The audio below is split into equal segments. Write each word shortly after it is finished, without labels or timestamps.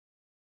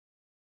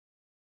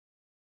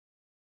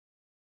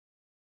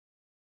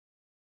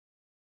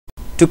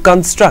to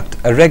construct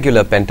a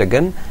regular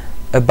pentagon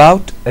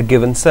about a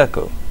given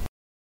circle.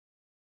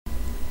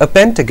 A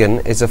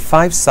pentagon is a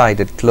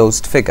five-sided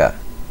closed figure.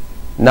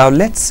 Now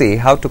let's see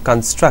how to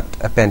construct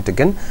a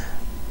pentagon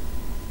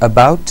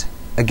about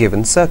a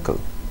given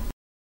circle.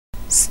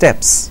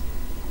 Steps.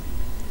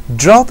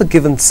 Draw the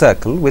given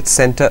circle with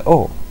center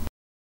O.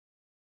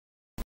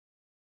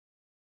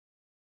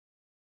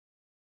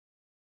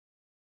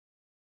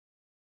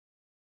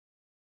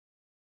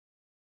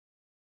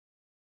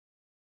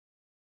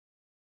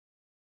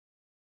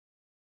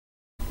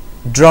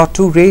 Draw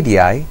two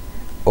radii,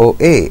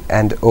 OA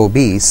and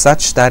OB,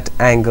 such that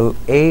angle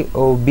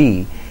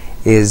AOB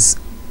is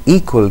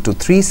equal to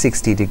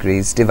 360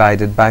 degrees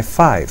divided by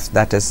 5,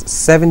 that is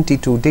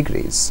 72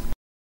 degrees.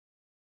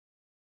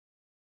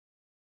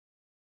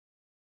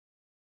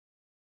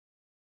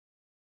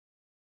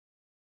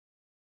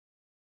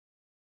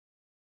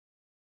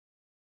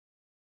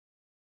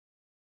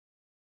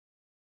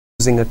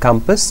 Using a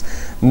compass,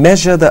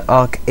 measure the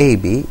arc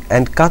AB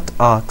and cut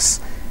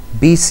arcs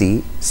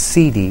BC,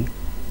 CD,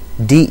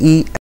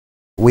 DE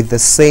with the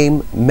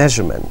same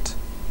measurement.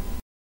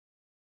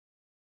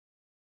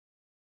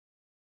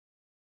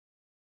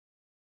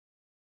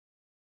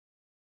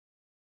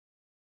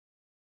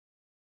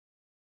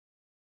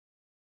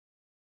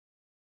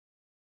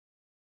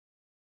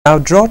 Now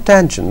draw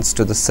tangents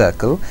to the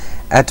circle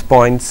at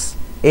points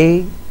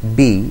A,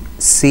 B,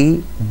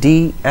 C,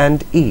 D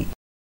and E.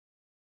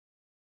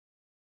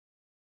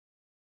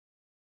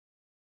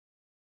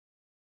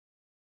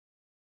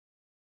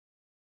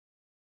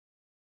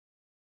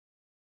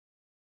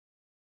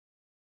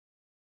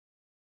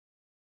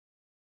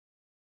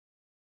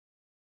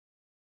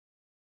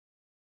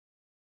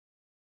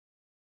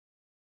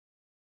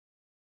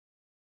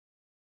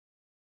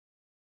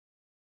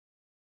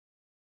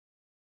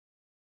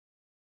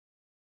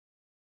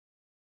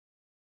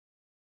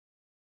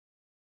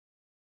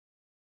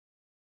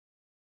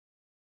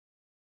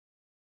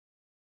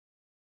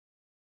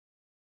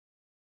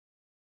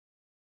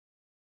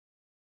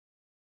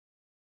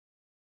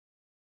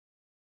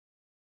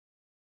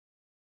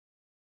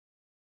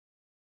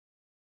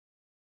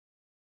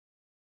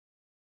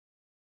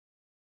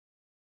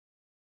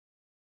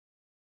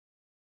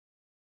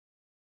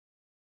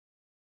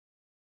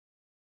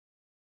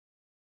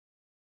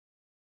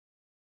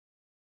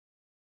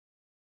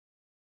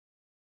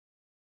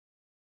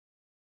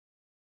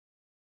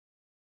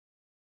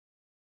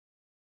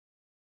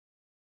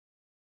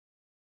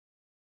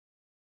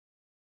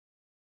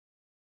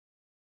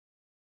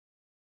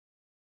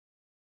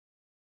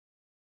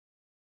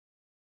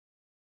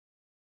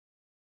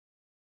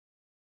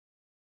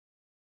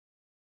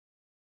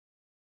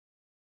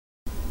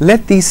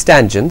 Let these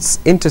tangents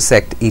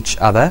intersect each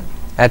other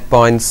at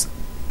points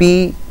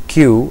P,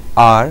 Q,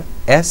 R,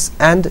 S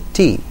and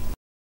T.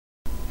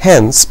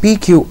 Hence,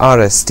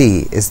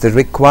 PQRST is the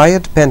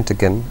required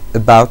pentagon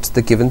about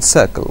the given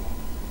circle.